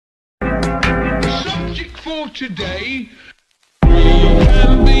for today. We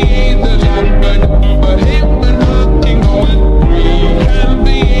can be the lumber, but him and hunting on. We can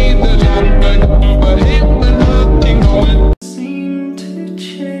be the lumber, but him and hunting on. Seem to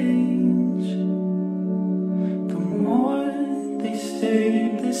change. The more they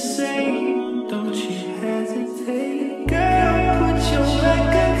stay the same, don't you hesitate. Girl, put your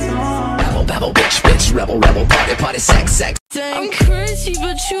records on. Rebel, rebel, bitch, bitch, rebel, rebel, party, party, sex, sex. I'm crazy,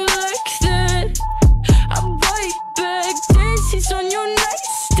 but you like that. I bite back, dances on your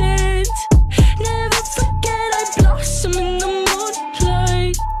nightstand. Never forget I blossom in the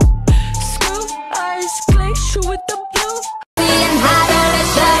moonlight. Screw eyes, glacier with the blue. Being hotter than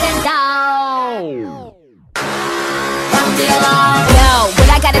shutting down. Yo, what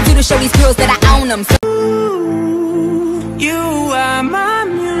I gotta do to show these girls that I own them? You are my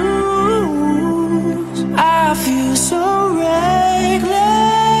muse. I feel so reckless.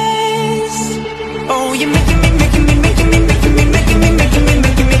 Oh, you're making me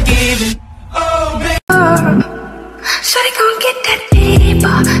give it. Oh, baby. Shawty gon' get that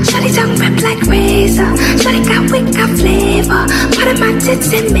paper. Shawty tongue rip like razor. Shawty got wick, got flavor. Part of my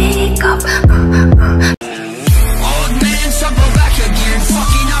tits and makeup. Old man, trouble back again,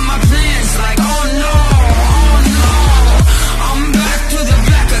 fucking up my plans like, oh no, I'm back to the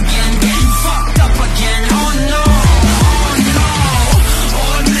black again, getting fucked up again, oh no,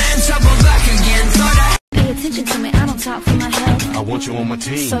 old man, trouble back again, thought I Pay attention to me, I don't talk for my health. I want you on my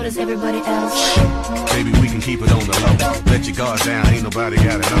team. So does everybody else. Baby, we can keep it on the low. Let your guard down, ain't nobody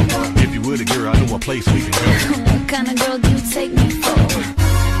got it on. If you with a girl, I know a place we can go. What kind of girl do you take me for?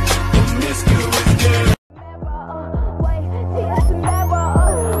 Let's go, let's go.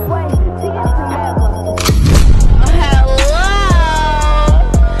 Hello?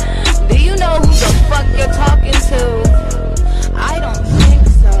 Do you know who the fuck you're talking to? I don't think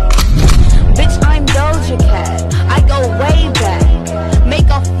so. Bitch, I'm Doja Cat. I go way back. Make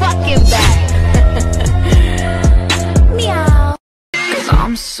a fucking back. Meow. Cause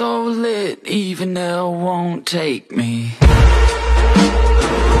I'm so lit, even hell won't take me.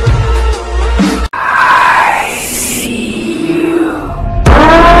 I see you.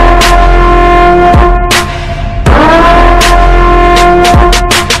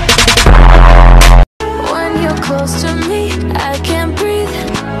 When you're close to me, I can't breathe.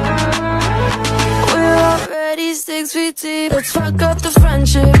 We're already 6 feet deep. Let's fuck up the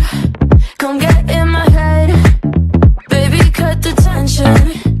friendship. Come get in my head. Baby, cut the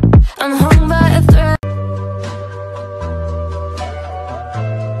tension. I'm hung by a thread.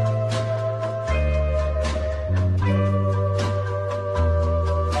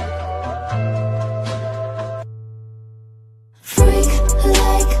 Freak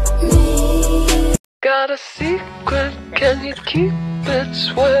like me. Got a secret, can you keep it?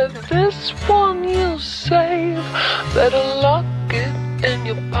 Swear this one you'll save. Better lock it in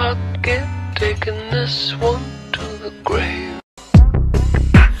your pocket. Taking this one to the grave.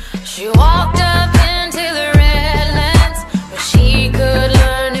 She walked up into the redlands, but she could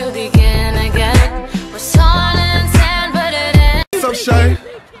learn to begin again. We're torn and sand, but it ends. What's up, Shay?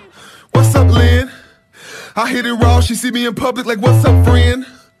 What's up, Lynn? I hit it raw, she see me in public like, what's up, friend?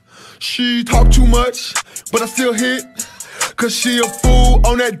 She talk too much, but I still hit. Cause she a fool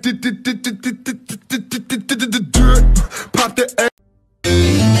on that dirt. Pop the A.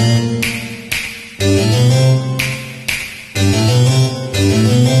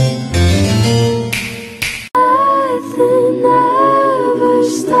 Nothing ever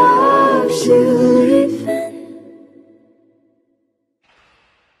stops you leaving.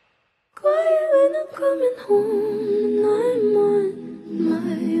 Quiet when I'm coming home and I'm on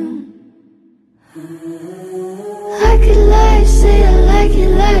my own. Like it like, say I like it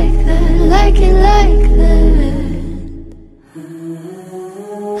like that, like it like that.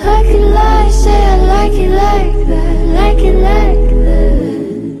 Like it like, say I like it like that, like it like that.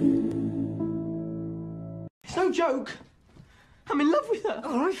 It's no joke. I'm in love with her.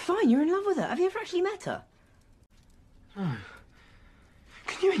 Alright, fine, you're in love with her. Have you ever actually met her? No.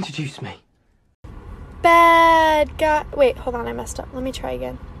 Can you introduce me? Bad guy. Wait, hold on, I messed up. Let me try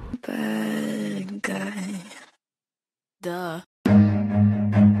again. Bad guy. Duh.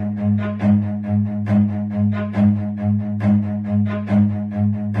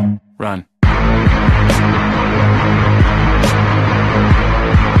 Run.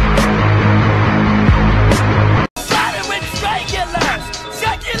 Started with regulars,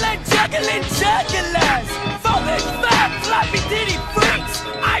 juggling, juggling, jugglers, falling fat, floppy titty freaks,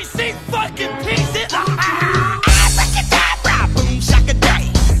 icy fucking pieces. Abracadabra, boom shaka day.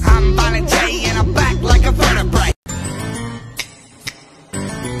 I'm Violent J and I'm back like a vertebrae.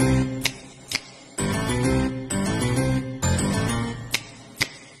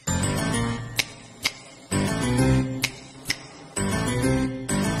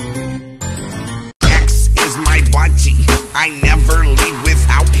 be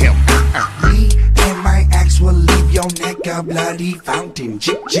without him. Me and my axe will leave your neck a bloody fountain.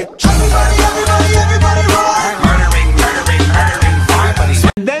 Jip, jip, jip. Everybody, roar! Murdering, family.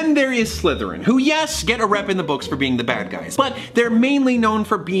 And then there is Slytherin, who, yes, get a rep in the books for being the bad guys, but they're mainly known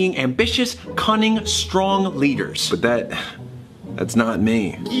for being ambitious, cunning, strong leaders. But that's not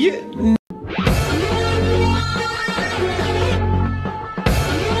me. Yeah.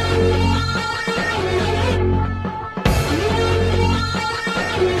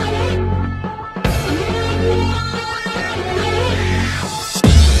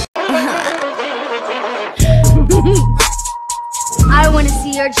 I wanna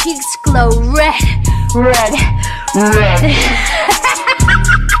see your cheeks glow red, red, red.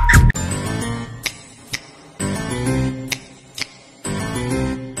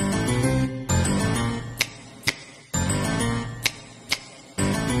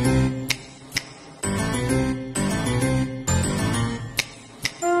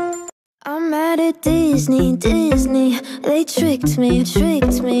 I'm mad at Disney, they tricked me,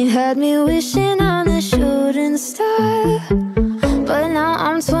 had me wishing on a shooting star. But now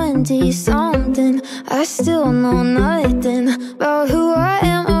I'm 20-something, I still know nothing about who I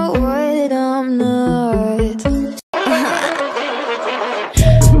am or what I'm not.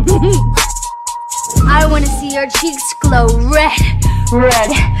 I wanna see your cheeks glow red,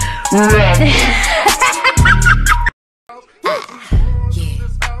 red, red.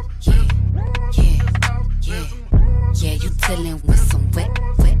 Yeah, you dealing with some wet.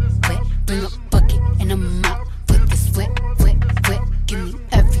 Bring a bucket and a mop. Put this wet. Give me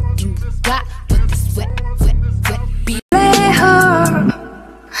everything you got. Put this wet. Be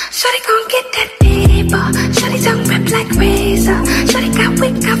Shawty gon' get that paper. Shawty tongue rip like razor. Shawty got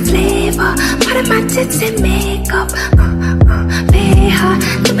wick, got flavor. Part of my tits and makeup. Pay her,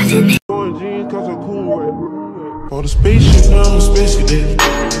 do my thing. For the spaceship, now I'm a space cadet.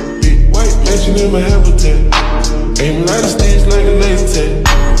 Big white mansion in my habitat. Aim like a stage like a laser tag.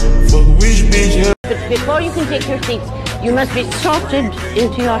 Fuck a rich bitch, yeah. But before you can take your seats, you must be sorted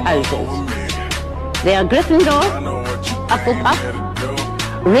into your houses. They are Gryffindor, Hufflepuff,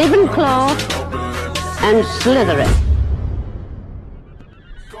 Ravenclaw, and Slytherin.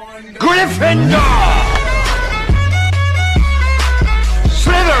 Gryffindor!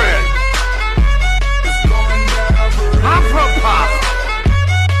 Slytherin! Hufflepuff!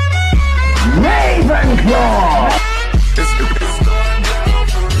 Ravenclaw!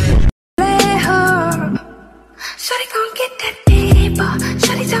 Shawty gon' get that paper.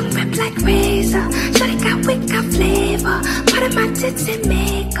 Shawty tongue rip like razor. Shawty got wick, got flavor. Part of my tits and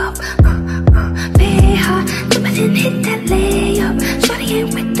makeup. Pay her, do my thing, hit that layup. Shawty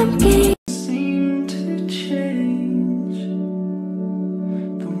ain't with them games. Seem to change.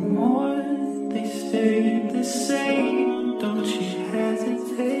 The more they stay the same. Don't you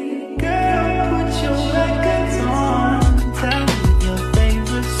hesitate, girl. Put your records on. Tell me your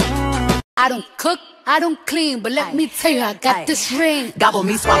favorite song. I don't cook, I don't clean, but let me tell you, I got this ring. Gobble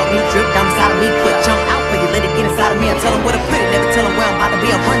me, swallow me, drip down inside of me, put jump out for you, let it get inside of me. I tell them where to put it, never tell them where I'm about to be.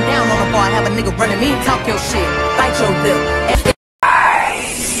 I run down on the bar, have a nigga running me, talk your shit, bite your lip. I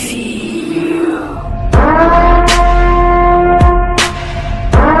see you.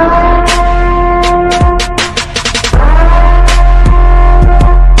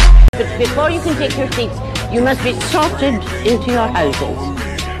 But before you can take your seats, you must be sorted into your houses.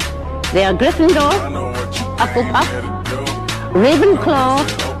 They are Gryffindor, Hufflepuff, Ravenclaw,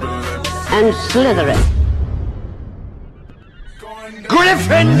 and Slytherin.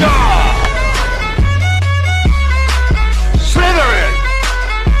 Gryffindor! Slytherin!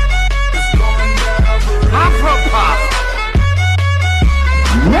 Hufflepuff!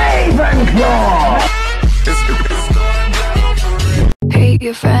 Ravenclaw! Hate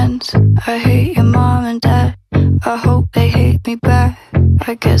your friends, I hate your mom and dad. I hope they hate me back.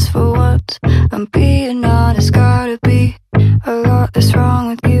 I guess for once I'm being honest. Gotta be a lot that's wrong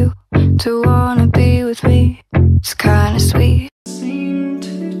with you to wanna be with me. It's kinda sweet. Seem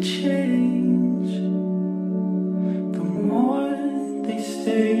to change. The more they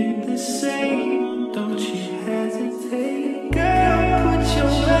stay the same. Don't you hesitate, girl. Put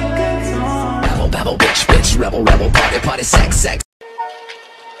your records on. Babble, bitch, rebel, party, sex.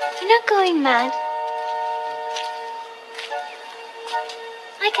 You're not going mad.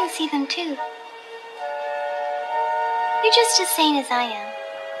 I can see them too. You're just as sane as I am.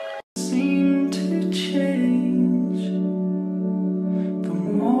 Seem to change. The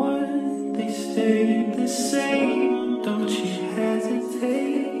more they stay the same. Don't you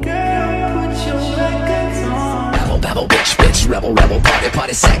hesitate, girl. Put your records on. Babble, bitch, rebel,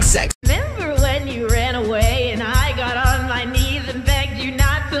 party, sex. Remember when you ran away and I got on my knees and begged?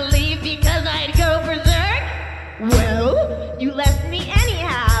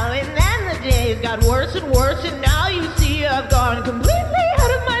 worse and worse, and now you see I've gone crazy.